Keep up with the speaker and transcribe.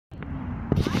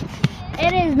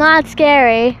It is not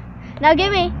scary. Now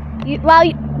give me. Give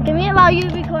me it while you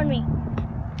record me.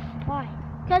 Why?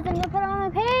 Because I'm gonna put it on my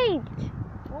page.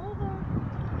 Hold on.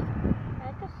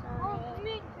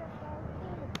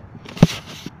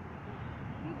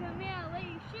 You come here, I'll let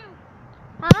you shoot.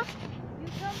 Huh? You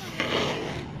come here.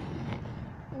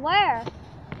 Where?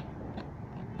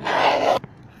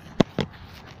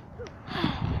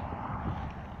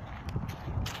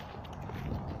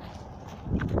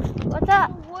 What's up?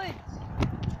 In the woods.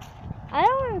 I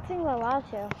don't even think we're allowed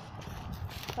to.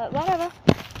 But whatever.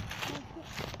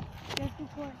 Just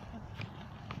record.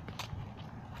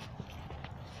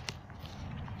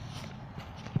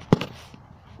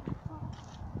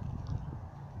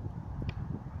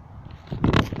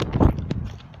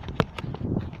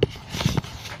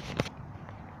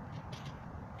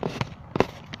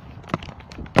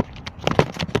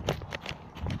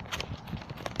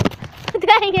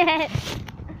 Dang it!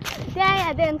 Dang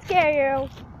it, didn't scare you.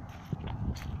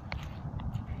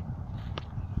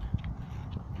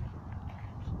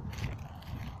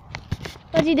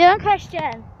 What you doing,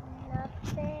 Christian?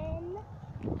 Nothing.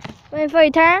 Waiting for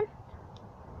your turn?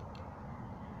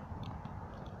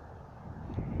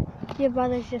 Your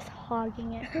brother's just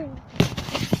hogging it.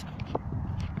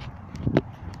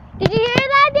 Did you hear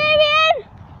that, Damien?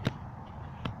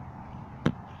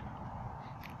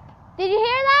 Did you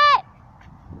hear that?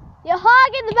 You're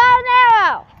hogging the bow and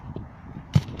arrow.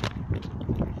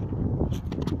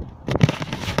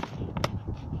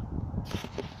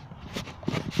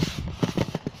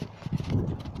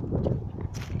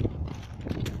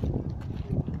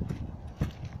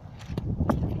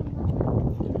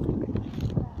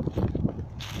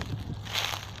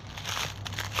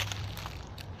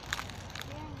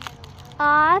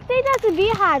 I think that's a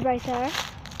beehive right there.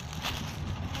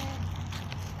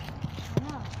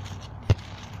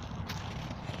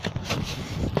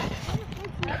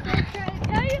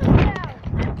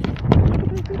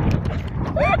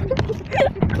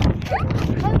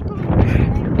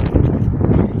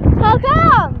 How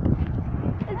come?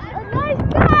 It's a nice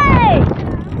day.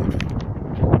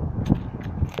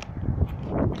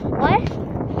 What?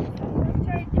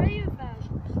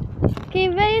 Can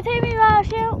you videotape me while I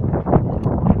shoot?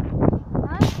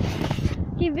 Huh?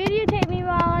 Can you videotape me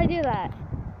while I do that?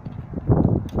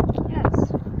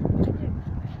 Yes.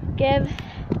 Give,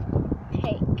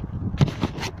 take.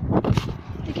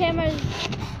 The camera's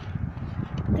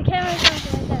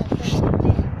something like that. So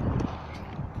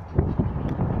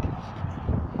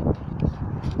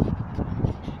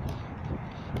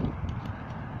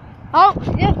oh,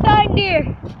 just found deer.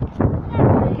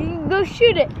 You can go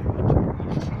shoot it.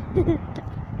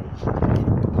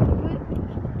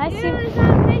 I see. It's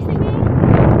not facing me.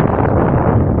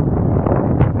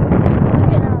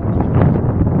 Look at that.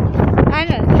 I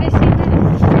know, it's facing me.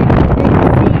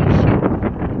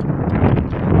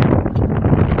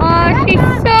 Oh, she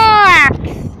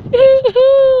sucks.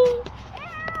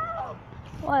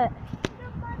 What?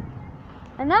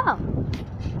 I know.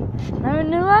 Never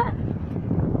knew that?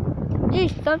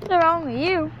 Geez, something's wrong with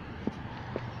you.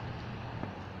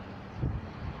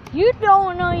 You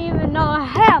don't even know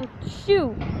how to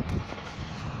shoot.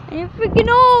 And you're freaking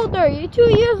older. You're 2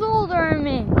 years older than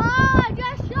me. Oh, I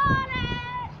just shot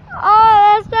it.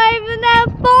 Oh, that's not even that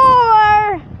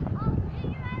far. I'll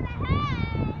hit you in the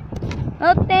head.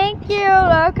 Oh, thank you.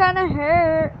 That kind of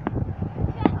hurt.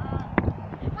 Shut up.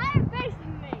 Why are you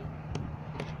facing me?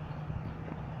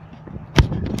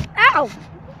 Ow.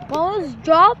 Almost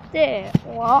dropped it.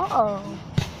 Wow. I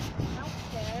don't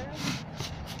care. If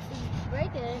you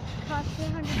break it, it costs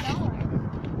 $200.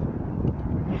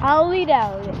 I'll lead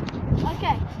out.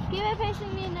 Okay, keep it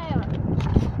facing me now.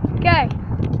 Okay.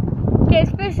 Okay,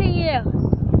 it's facing you.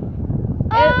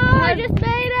 Oh, I just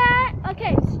made it.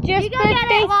 Okay, Just you go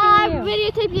get it while I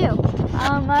videotape you.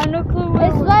 I have no clue where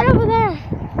It's right over there.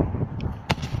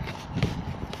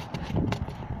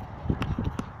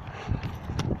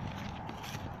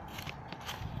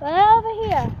 Right over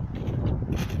here.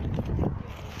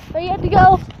 But you have to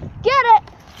go get it.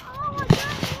 Oh my God.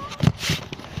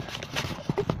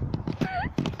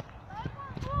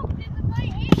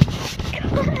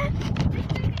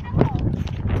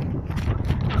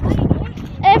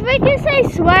 If we can say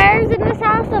swears in this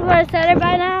house, I would have said it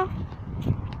by now.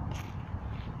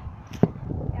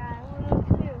 Yeah, I want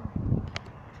to too.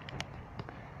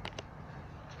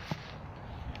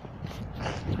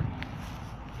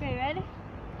 Okay, ready?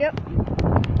 Yep.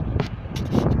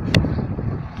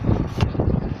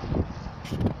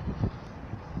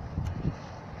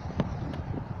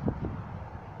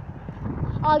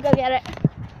 I'll go get it.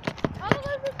 Oh,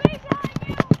 there's a big guy on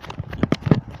you.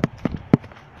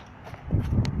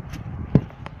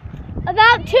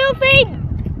 about 2 feet,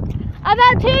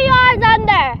 about 2 yards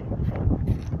under.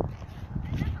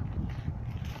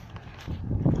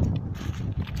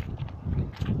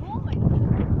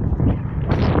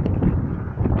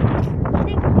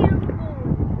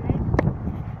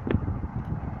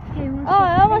 Oh,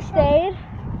 I almost stayed.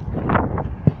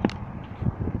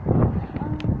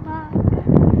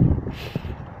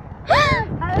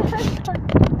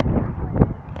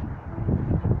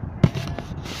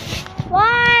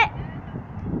 What?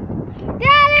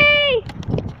 Daddy!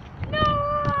 No!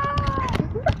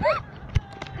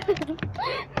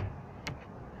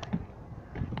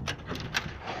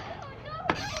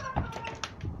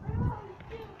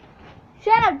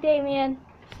 Shut up, Damien.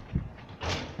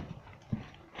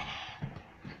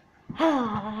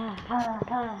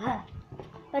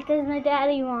 What does my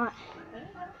daddy want?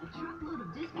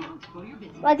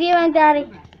 What do you want, Daddy?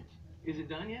 Is it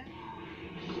done yet?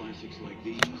 Classics like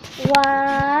these.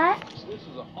 What? This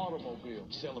is a automobile.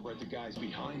 Celebrate the guys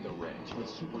behind the wrench with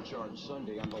supercharged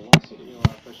Sunday on Velocity.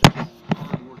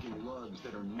 Hard-working lugs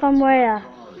that are From where?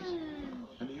 cars.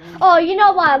 And the only Oh, you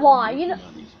know what I want. You know,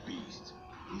 on these beasts.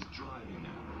 He's driving now.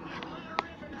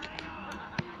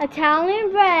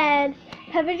 Italian bread,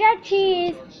 pepper jack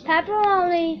cheese,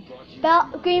 pepperoni,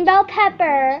 green bell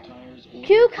pepper,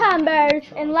 cucumbers,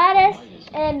 and lettuce,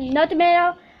 and no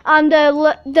tomato. The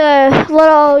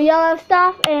little yellow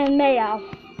stuff and mayo.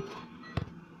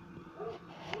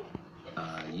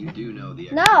 You do know the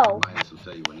No, will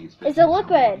tell you when he's it's a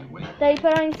liquid that you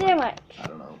put on your sandwich. I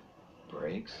don't know.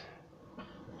 Brakes?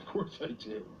 Of course I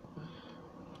do.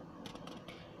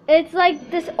 It's like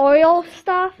this oil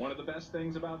stuff. One of the best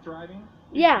things about driving?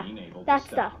 Yeah, Being able to that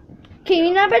stop. stuff. Can you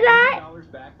remember that?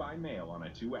 $100 back by mail on a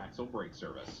 2-axle brake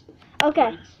service.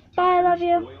 Okay. Bye, I love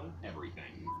you. Oil, everything.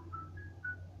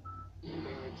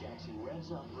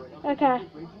 Okay.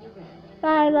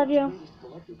 Bye, I love you.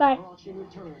 Bye.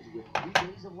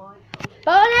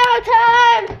 Bonero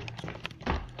time!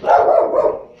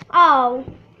 Oh.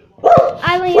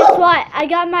 Eileen, guess what? I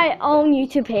got my own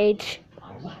YouTube page.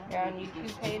 Your own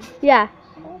YouTube page? Yeah.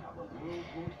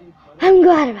 I'm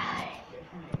glad about it.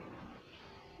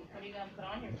 What are you going to put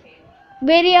on your page?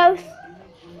 Videos.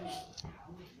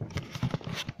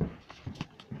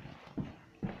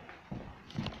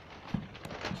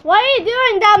 What are you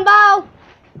doing, Dumbo?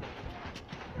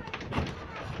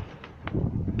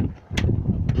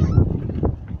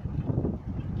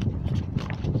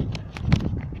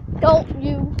 Don't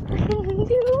you?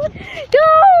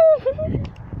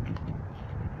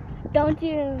 Don't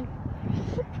you?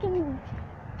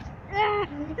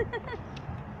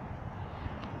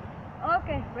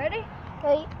 Okay, ready?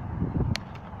 Wait.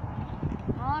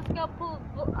 I'm just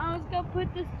gonna put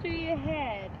this to your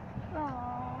head.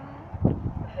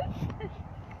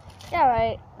 Yeah,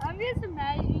 right. I'm just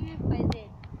imagining if I did.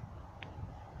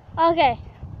 Okay.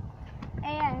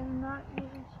 Hey, I'm not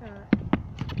even sure.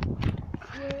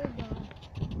 We're done.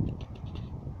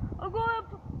 I'm going up.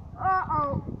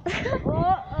 Uh-oh.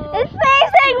 Uh-oh. It's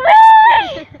facing me!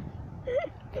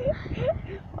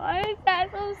 Why is that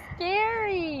so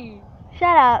scary?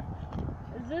 Shut up.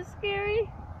 Is this scary?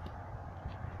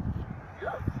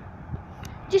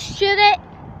 Just shoot it.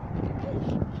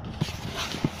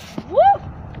 Woo!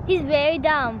 He's very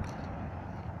dumb.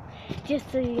 Just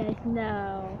so you guys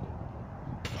know.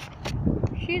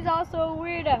 She's also a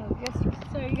weirdo, just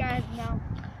so you guys know.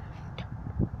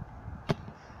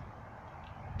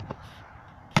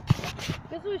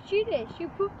 That's what she did. She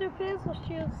pooped her pants while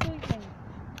she was sleeping.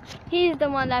 He's the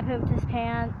one that pooped his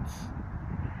pants.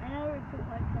 I never pooped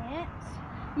my pants.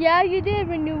 Yeah, you did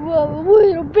when you were a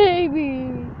little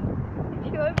baby.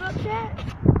 Sure about that?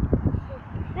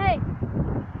 Hey.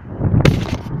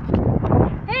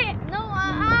 Hey, no,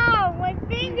 ow, my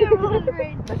finger was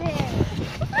right there.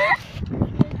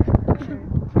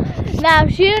 Now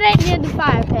shoot it near the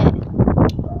fire pit.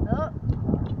 Oh.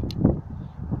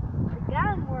 I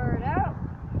got him word out.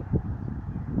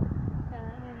 That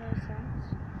made no sense.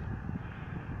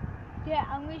 Yeah,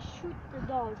 I'm gonna shoot the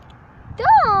dog. I'm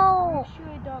Don't. gonna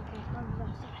shoot a dog that comes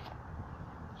outside.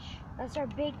 Shh, that's our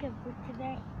bacon for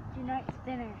tonight's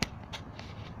dinner.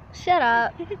 Shut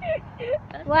up.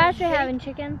 That's We're our actually bacon. having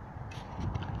chicken.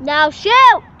 Now shoot!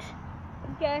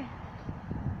 Okay.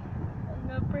 I'm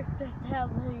gonna break the tail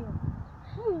of you.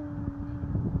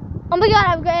 Oh my god, I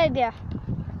have a great idea.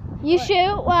 You What?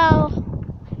 shoot, well,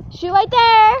 shoot right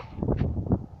there.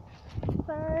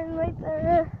 Fine, right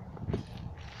there.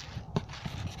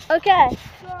 Okay.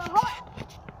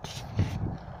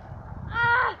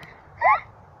 Ah!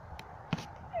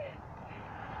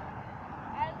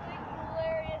 I like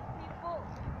hilarious people.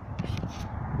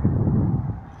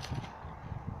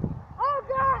 Oh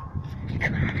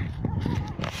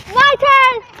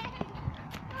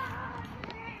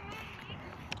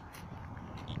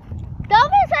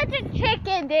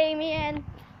Damien.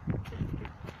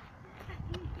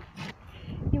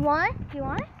 You want it? You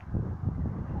want it?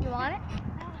 You want it?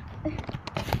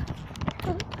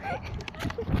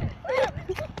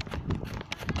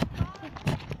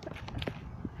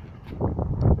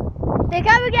 They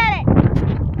come and get it.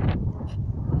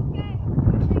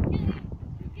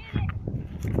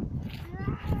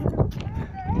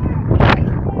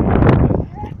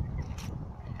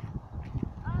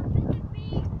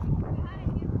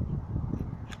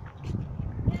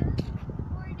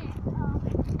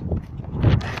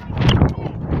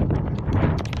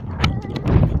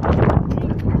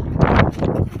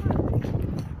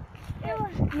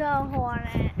 No,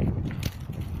 Hornet.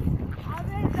 I'll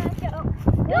bring it back up.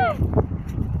 Go.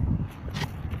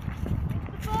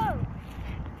 It's the boat.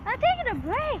 I'm taking a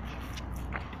break.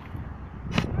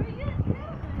 What are you doing?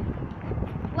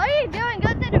 What are you doing? Go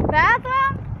to the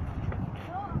bathroom?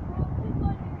 No, I'm going to poop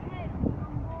on your head. I'm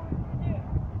going to do.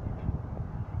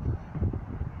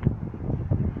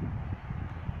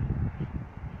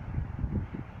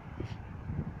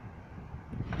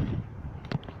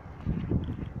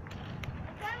 I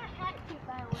found a hat suit,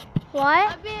 by the way. What?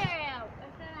 I'll be right out. I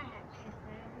found a hat suit.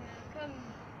 Come,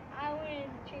 I went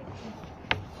and chased him.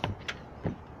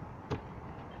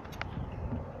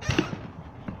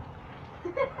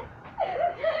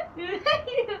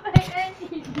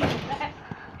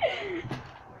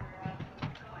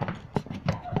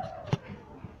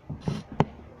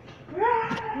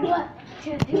 What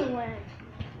you doing?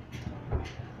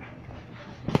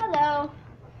 Hello.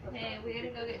 Hey, we gotta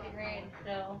go get Grant,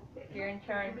 so you're in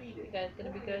charge. You guys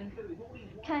gonna be good?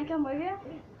 Can I come with you?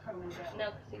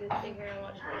 No, because you guys stay here and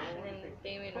watch this, and then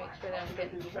Damien makes sure that I'm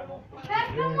getting in trouble. Can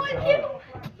I come with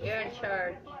you? You're in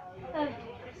charge.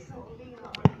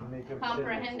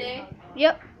 Comprehende?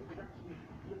 Yep.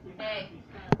 Hey,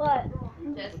 What?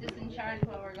 Justice in charge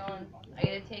while we're going. I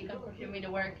gotta take Uncle Jimmy to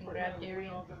work and grab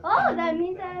Darian. Oh, that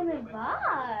means I'm a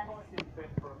boss.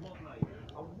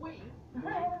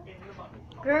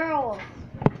 Girls,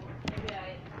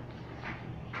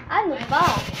 I'm the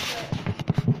boss.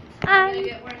 It's gonna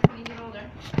get worse when you get older.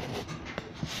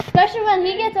 Especially when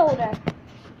he gets older.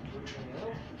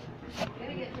 You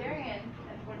gotta get Darian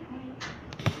at 14.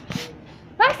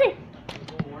 Roxy,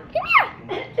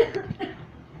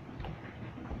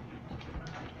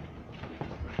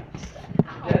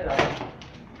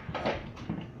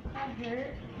 come here.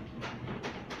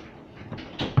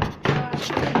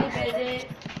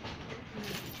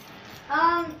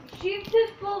 She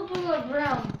just fell from the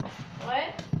broom.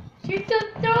 What? She just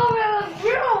threw her a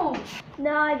broom.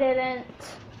 No, I didn't.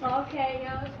 Okay,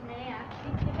 that was me. I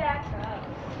picked it back up.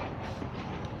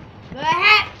 The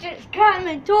hat's just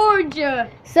coming towards you.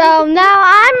 So now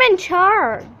I'm in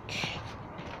charge.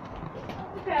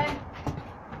 Okay.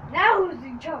 Now who's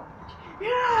in charge?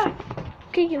 Yeah.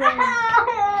 Kick him in.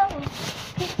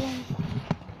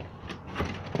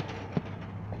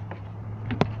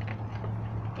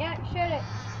 Yeah, shoot it.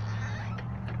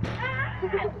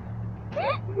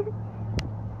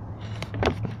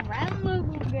 Run, little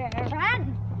girl, run.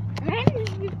 Run.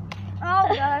 Oh,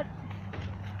 God.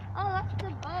 Oh, that's the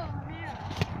bow. Yeah.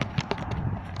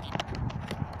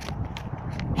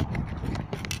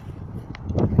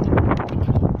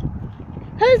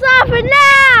 Who's laughing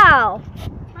now?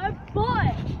 My boy.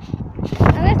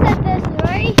 I'm gonna set this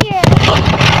right here.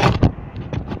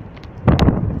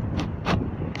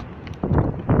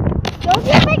 Don't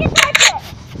you make it touch it.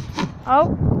 Oh,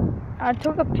 I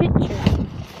took a picture.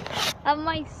 Of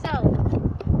myself.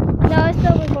 No, it's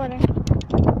still recording.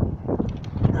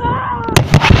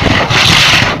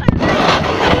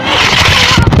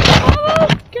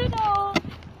 Get off.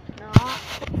 No.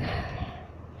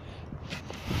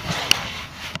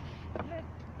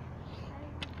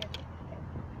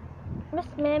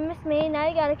 Miss me, now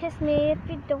you gotta kiss me. If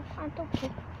you don't, I don't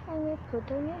kiss. I'm gonna put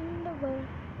you in the way.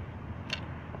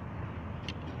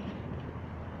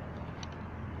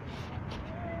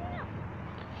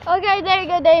 Okay, there you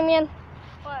go, Damien.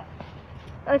 What?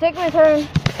 I'll take my turn.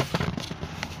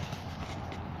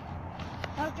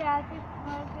 Okay, I think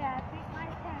my turn. My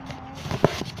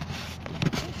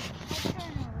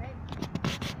turn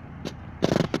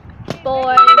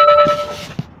already. Boy.